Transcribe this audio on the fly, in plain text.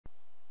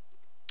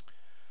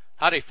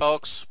Howdy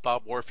folks,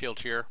 Bob Warfield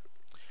here.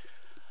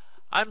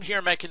 I'm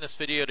here making this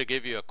video to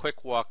give you a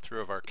quick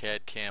walkthrough of our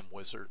CADCAM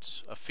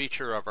Wizards, a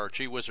feature of our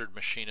G-Wizard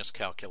machinist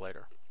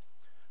calculator.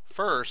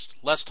 First,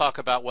 let's talk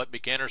about what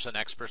beginners and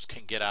experts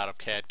can get out of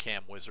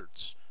CADCAM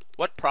Wizards.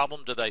 What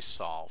problem do they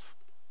solve?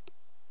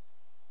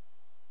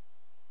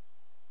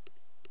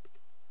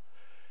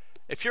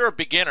 If you're a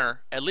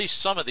beginner, at least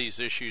some of these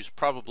issues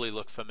probably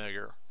look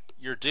familiar.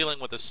 You're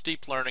dealing with a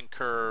steep learning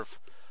curve,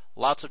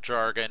 lots of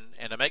jargon,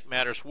 and to make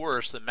matters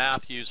worse, the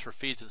math used for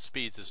feeds and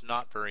speeds is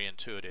not very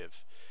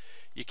intuitive.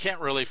 You can't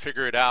really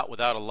figure it out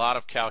without a lot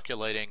of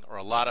calculating or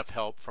a lot of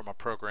help from a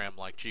program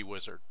like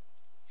G-Wizard.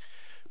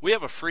 We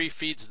have a free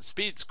feeds and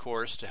speeds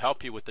course to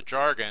help you with the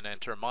jargon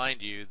and to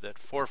remind you that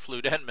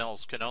 4-flute end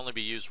mills can only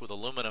be used with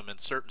aluminum in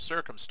certain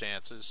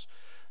circumstances,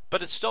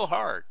 but it's still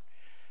hard.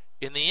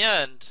 In the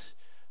end,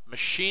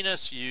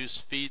 machinists use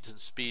feeds and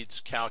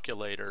speeds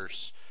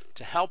calculators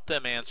to help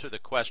them answer the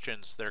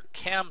questions their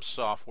CAM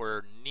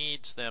software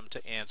needs them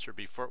to answer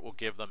before it will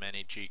give them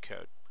any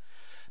G-code.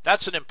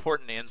 That's an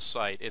important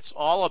insight. It's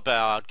all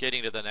about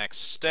getting to the next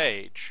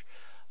stage.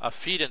 A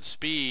feed and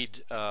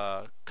speed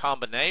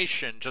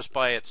combination just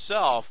by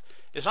itself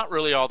is not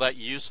really all that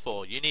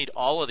useful. You need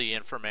all of the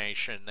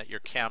information that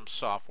your CAM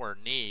software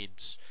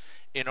needs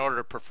in order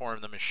to perform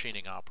the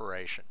machining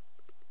operation.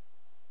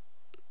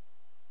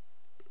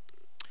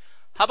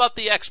 How about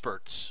the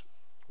experts?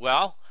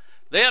 Well,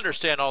 they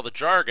understand all the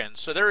jargon,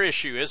 so their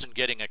issue isn't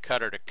getting a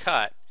cutter to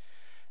cut.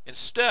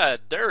 Instead,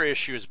 their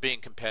issue is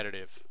being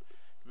competitive.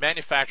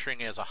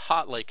 Manufacturing is a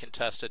hotly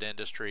contested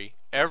industry.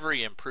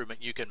 Every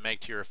improvement you can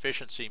make to your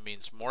efficiency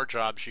means more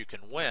jobs you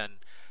can win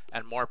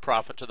and more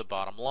profit to the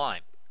bottom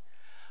line.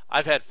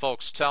 I've had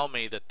folks tell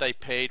me that they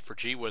paid for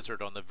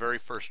G-Wizard on the very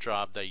first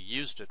job they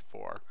used it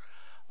for,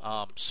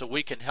 so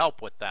we can help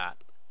with that.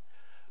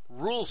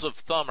 Rules of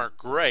thumb are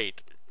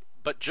great,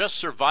 but just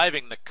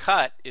surviving the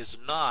cut is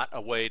not a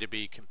way to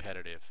be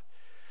competitive.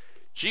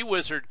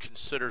 G-Wizard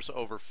considers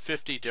over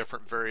 50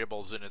 different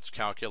variables in its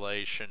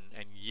calculation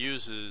and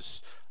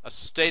uses a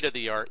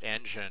state-of-the-art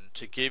engine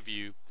to give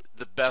you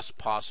the best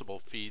possible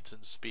feeds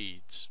and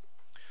speeds.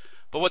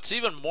 But what's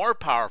even more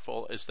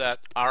powerful is that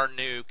our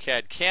new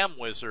CADCAM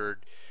Wizard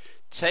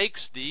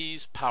takes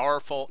these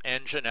powerful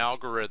engine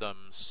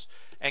algorithms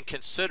and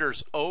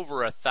considers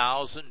over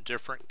 1,000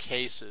 different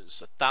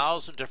cases,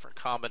 1,000 different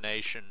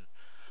combinations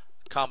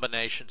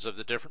of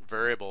the different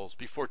variables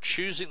before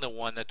choosing the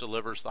one that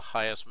delivers the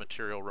highest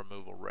material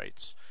removal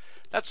rates.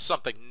 That's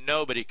something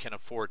nobody can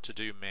afford to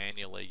do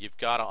manually. You've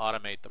got to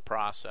automate the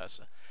process,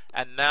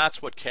 and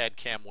that's what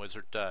CADCAM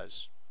Wizard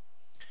does.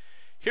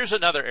 Here's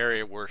another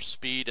area where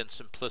speed and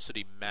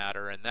simplicity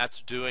matter, and that's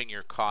doing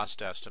your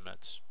cost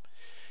estimates.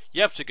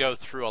 You have to go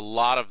through a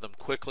lot of them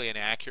quickly and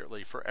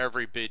accurately for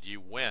every bid you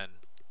win.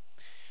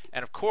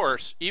 And of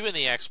course, even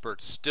the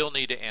experts still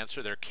need to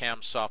answer their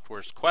CAM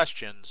software's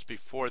questions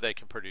before they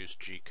can produce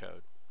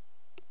G-code.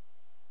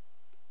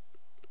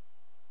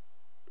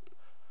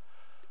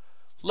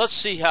 Let's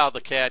see how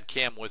the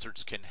CADCAM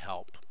Wizards can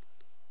help.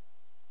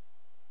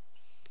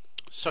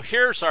 So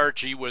here's our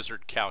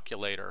G-Wizard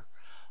calculator.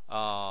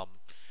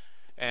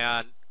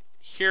 And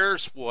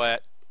here's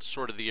what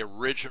sort of the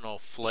original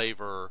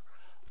flavor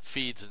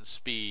feeds and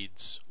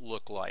speeds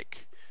look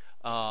like.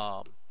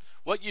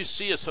 What you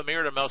see is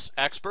familiar to most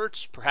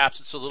experts. Perhaps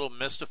it's a little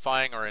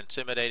mystifying or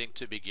intimidating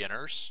to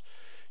beginners.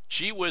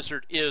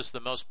 G-Wizard is the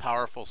most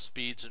powerful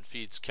speeds and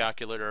feeds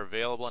calculator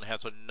available and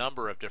has a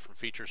number of different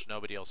features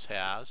nobody else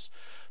has.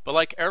 But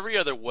like every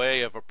other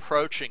way of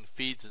approaching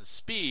feeds and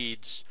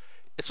speeds,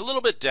 it's a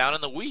little bit down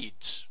in the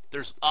weeds.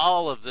 There's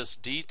all of this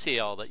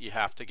detail that you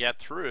have to get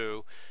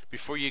through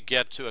before you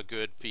get to a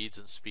good feeds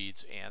and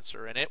speeds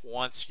answer. And it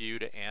wants you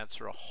to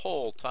answer a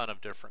whole ton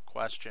of different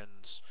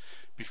questions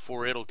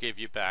before it'll give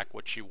you back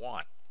what you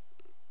want.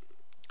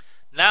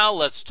 Now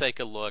let's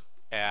take a look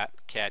at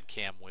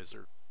CADCAM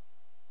Wizard.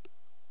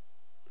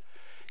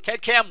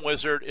 CADCAM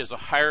Wizard is a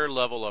higher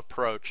level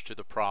approach to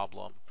the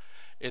problem.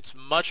 It's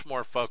much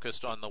more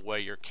focused on the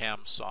way your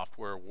CAM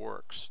software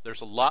works.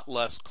 There's a lot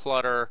less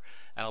clutter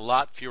and a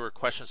lot fewer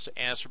questions to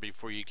answer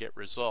before you get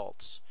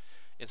results.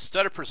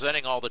 Instead of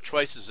presenting all the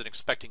choices and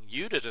expecting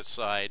you to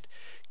decide,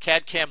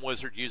 CADCAM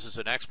Wizard uses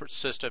an expert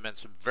system and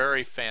some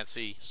very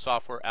fancy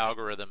software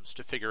algorithms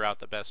to figure out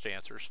the best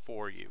answers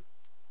for you.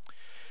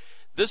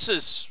 This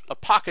is a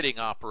pocketing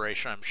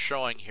operation I'm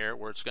showing here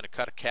where it's going to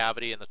cut a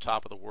cavity in the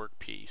top of the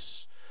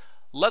workpiece.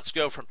 Let's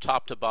go from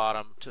top to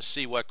bottom to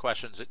see what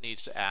questions it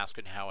needs to ask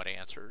and how it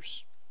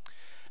answers.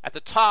 At the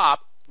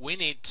top, we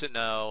need to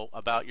know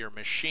about your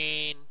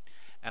machine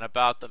and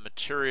about the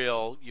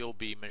material you'll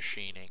be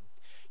machining.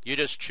 You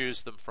just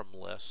choose them from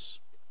lists.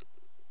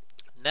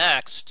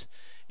 Next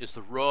is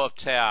the row of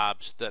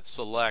tabs that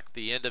select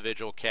the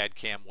individual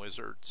CADCAM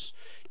Wizards.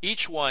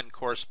 Each one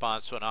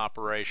corresponds to an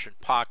operation: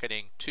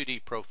 pocketing,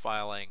 2D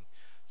profiling,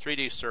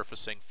 3D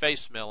surfacing,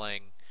 face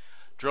milling,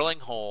 drilling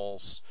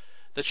holes.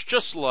 That's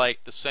just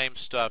like the same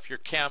stuff your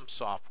CAM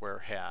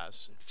software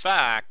has. In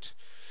fact,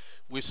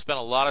 we've spent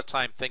a lot of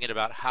time thinking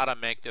about how to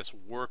make this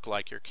work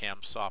like your CAM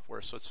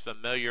software so it's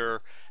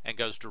familiar and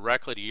goes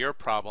directly to your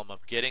problem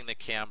of getting the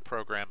CAM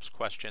program's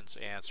questions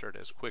answered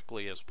as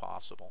quickly as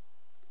possible.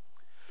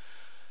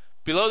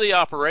 Below the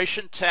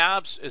operation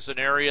tabs is an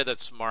area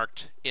that's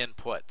marked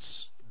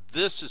inputs.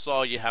 This is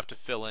all you have to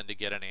fill in to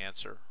get an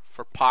answer.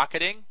 For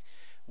pocketing,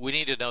 we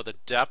need to know the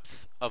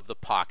depth of the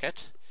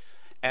pocket,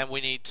 and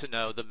we need to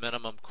know the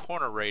minimum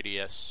corner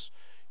radius,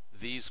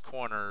 these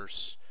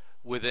corners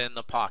within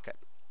the pocket.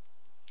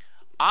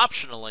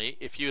 Optionally,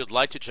 if you would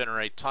like to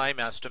generate time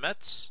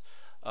estimates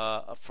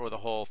for the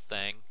whole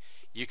thing,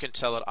 you can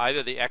tell it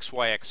either the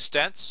XY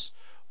extents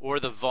or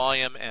the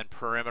volume and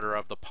perimeter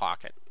of the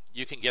pocket.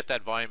 You can get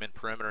that volume and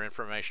perimeter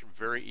information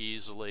very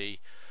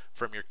easily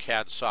from your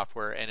CAD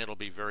software, and it'll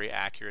be very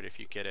accurate if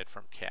you get it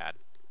from CAD.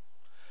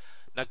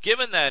 Now,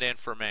 given that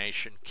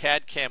information,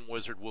 CADCAM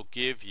Wizard will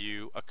give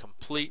you a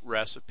complete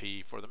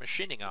recipe for the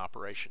machining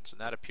operations, and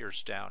that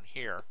appears down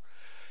here.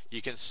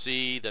 You can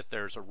see that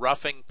there's a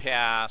roughing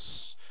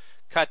pass,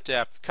 cut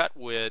depth, cut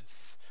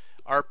width,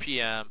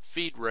 RPM,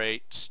 feed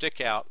rate,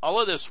 stick out. All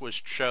of this was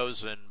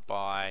chosen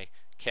by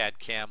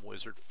CADCAM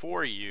Wizard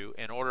for you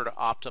in order to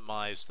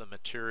optimize the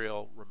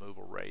material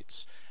removal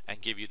rates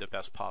and give you the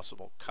best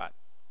possible cut.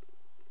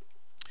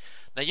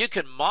 Now, you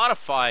can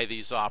modify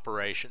these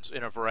operations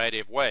in a variety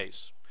of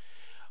ways.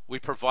 We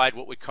provide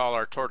what we call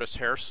our tortoise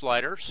hair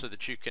slider so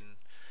that you can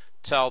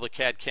tell the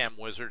CADCAM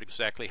Wizard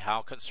exactly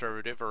how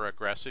conservative or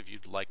aggressive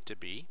you'd like to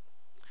be.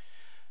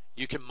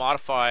 You can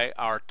modify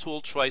our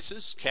tool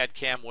choices.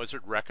 CADCAM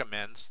Wizard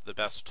recommends the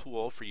best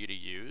tool for you to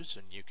use,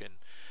 and you can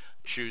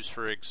choose,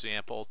 for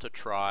example, to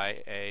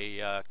try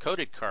a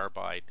coated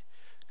carbide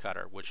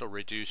cutter, which will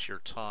reduce your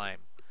time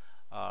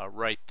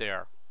right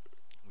there.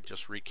 We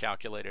just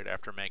recalculated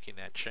after making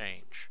that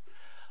change.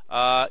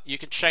 You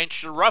can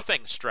change the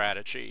roughing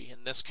strategy.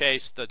 In this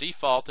case, the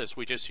default is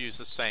we just use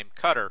the same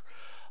cutter,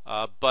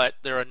 but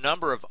there are a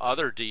number of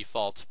other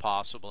defaults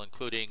possible,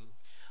 including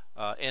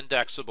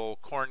indexable,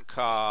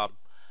 corncob,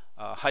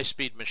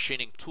 high-speed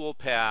machining tool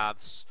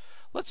paths.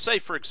 Let's say,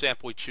 for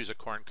example, we choose a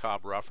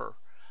corncob rougher.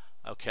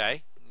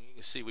 Okay, you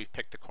can see we've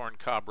picked the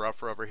corncob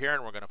rougher over here,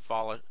 and we're going to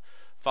follow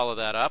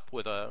that up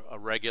with a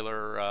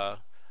regular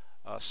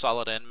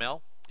solid end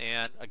mill.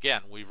 And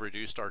again, we've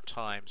reduced our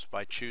times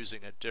by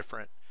choosing a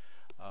different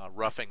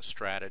roughing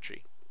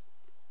strategy.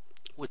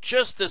 With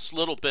just this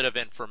little bit of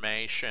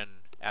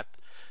information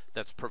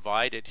that's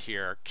provided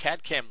here,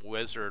 CADCAM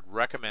Wizard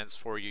recommends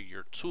for you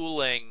your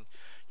tooling,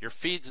 your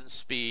feeds and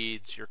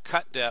speeds, your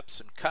cut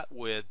depths and cut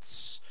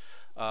widths.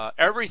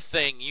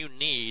 Everything you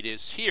need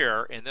is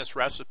here in this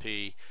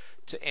recipe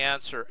to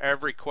answer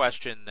every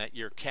question that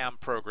your CAM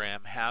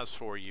program has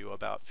for you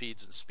about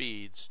feeds and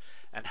speeds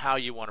and how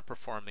you want to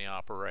perform the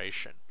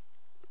operation.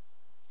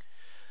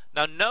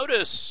 Now,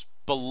 notice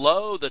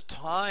below the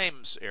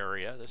times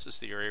area, this is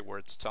the area where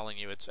it's telling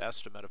you its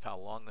estimate of how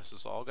long this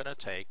is all going to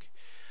take,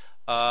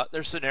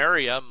 there's an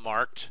area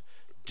marked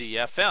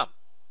DFM.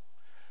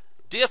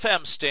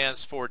 DFM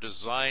stands for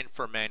Design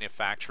for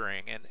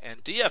Manufacturing,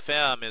 and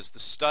DFM is the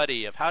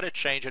study of how to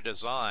change a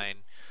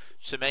design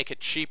to make it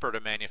cheaper to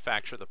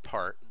manufacture the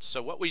part. And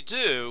so what we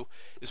do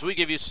is we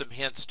give you some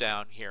hints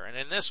down here, and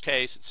in this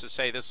case it's to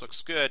say this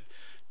looks good,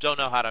 don't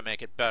know how to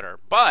make it better.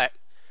 But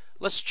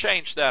let's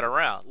change that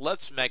around.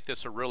 Let's make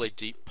this a really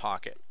deep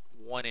pocket,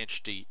 1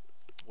 inch deep.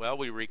 Well,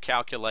 we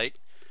recalculate.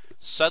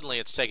 Suddenly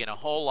it's taking a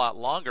whole lot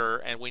longer,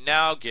 and we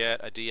now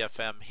get a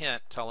DFM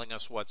hint telling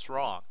us what's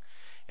wrong.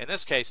 In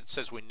this case, it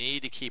says we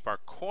need to keep our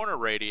corner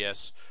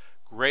radius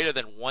greater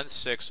than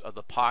 1/6 of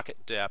the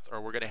pocket depth,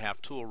 or we're going to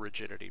have tool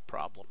rigidity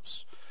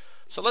problems.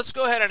 So let's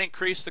go ahead and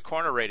increase the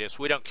corner radius.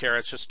 We don't care,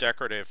 it's just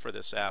decorative for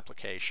this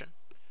application.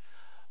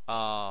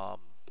 There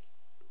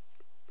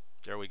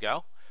we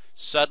go.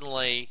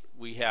 Suddenly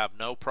we have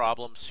no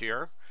problems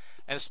here,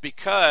 and it's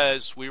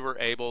because we were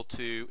able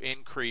to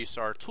increase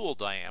our tool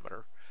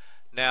diameter.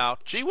 Now,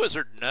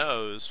 G-Wizard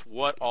knows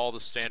what all the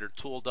standard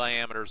tool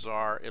diameters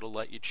are. It'll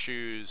let you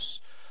choose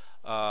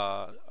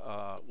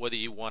whether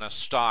you want to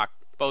stock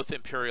both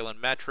imperial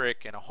and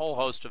metric and a whole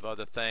host of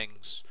other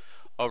things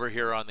over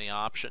here on the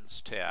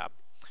options tab.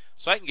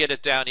 So I can get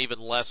it down even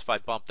less if I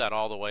bump that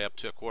all the way up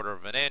to 1/4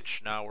 of an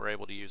inch. Now we're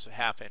able to use a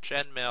 1/2 inch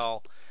end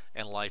mill,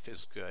 and life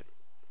is good.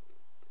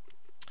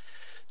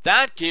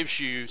 That gives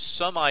you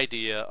some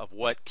idea of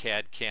what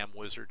CADCAM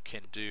Wizard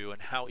can do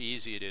and how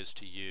easy it is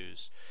to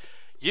use.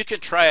 You can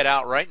try it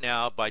out right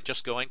now by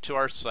just going to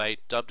our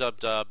site,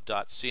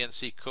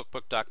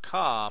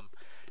 www.cnccookbook.com,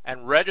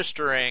 and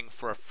registering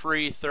for a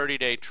free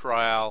 30-day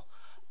trial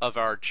of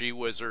our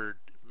G-Wizard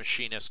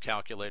Machinist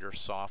Calculator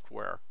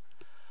software.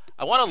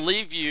 I want to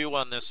leave you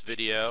on this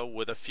video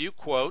with a few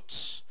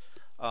quotes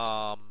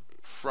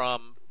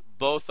from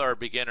both our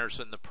beginners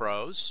and the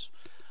pros.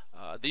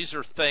 These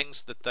are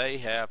things that they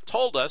have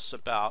told us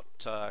about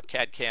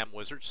CADCAM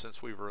Wizard since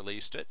we've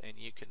released it, and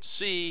you can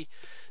see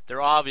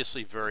they're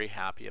obviously very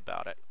happy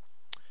about it.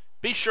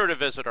 Be sure to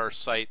visit our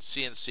site,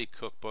 CNC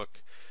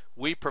Cookbook.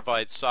 We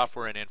provide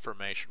software and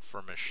information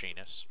for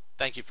machinists.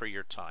 Thank you for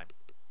your time.